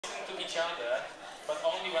each other, but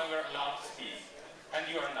only when we're allowed to speak. And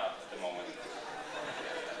you are not at the moment.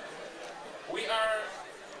 We are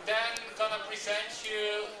then gonna present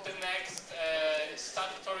you the next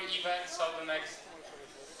statutory event, so the next...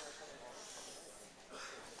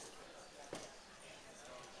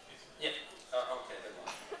 Yeah, okay, that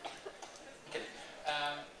one. Okay.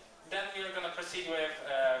 Then we are gonna proceed with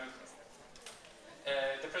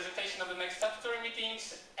the presentation of the next statutory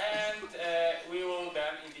meetings, and we will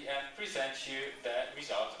then, in the end, present you the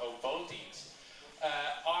results of votings.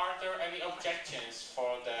 Are there any objections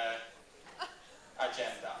for the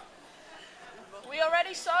agenda? We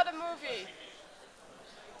already saw the movie.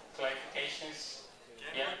 Clarifications?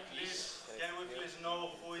 Yeah, please. Can we please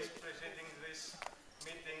know who is presiding this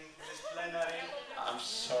meeting, this plenary? I'm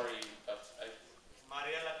sorry, but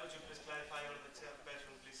Mariela, could you please clarify, or the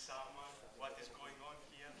chairperson, please, someone, what is going on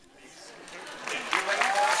here, please?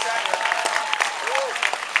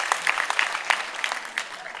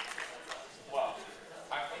 Well,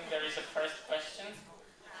 I think there is a first question.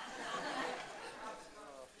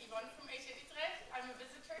 Yvonne from AEGEE Agora. I'm a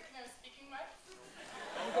visitor. Can I speak English?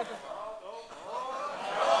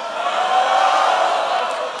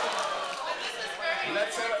 This is very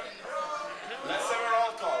important. Let's have a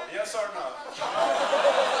roll call. Yes or no?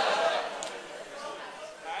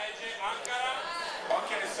 AEGEE Ankara.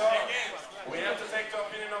 Okay, so we have to take the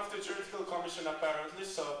opinion of the juridical commission apparently,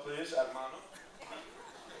 so please, Armano.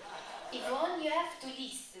 Yvonne, you have to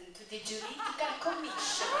listen to the juridical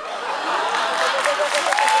commission.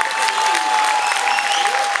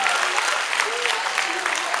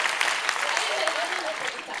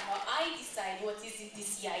 I decide what is in the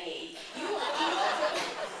CIA.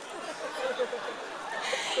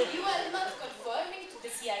 You are not conforming to the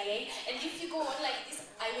CIA, and if you go on like this,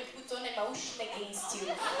 I will put on a motion against you.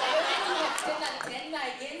 I already have 10 antenna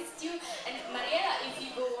against you, and Mariela, if you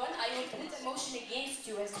go on, I will put a motion against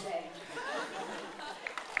you as well.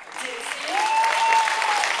 Seriously?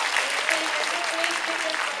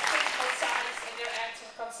 And they're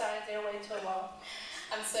acting concerned their way to law.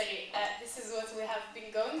 I'm sorry, this is what we have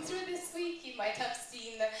been going through this week. You might have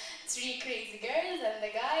seen 3 crazy girls and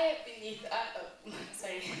the guy beneath...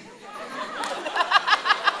 sorry.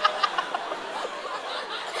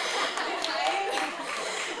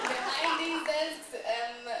 behind these desks,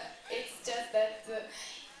 it's just that,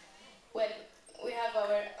 well, we have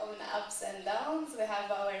our own ups and downs, we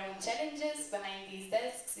have our own challenges behind these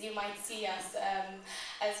desks. You might see us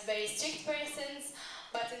as very strict persons,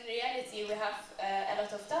 but in reality we have a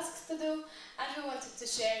lot of tasks to do, and we wanted to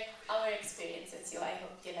share our experience with you. I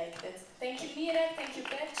hope you liked it. Thank you, Mira, thank you,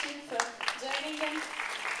 Perchin, for joining in.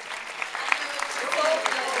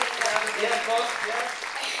 Yes, boss, yes.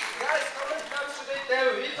 Guys, comment comes today there.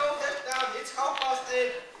 We don't have time. It's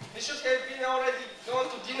 8:30. We should have been already gone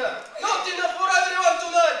to dinner. No dinner for everyone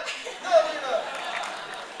tonight! No dinner!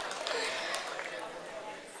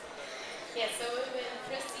 Yes, so we will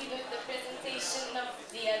proceed with the presentation of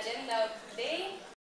the agenda of the day.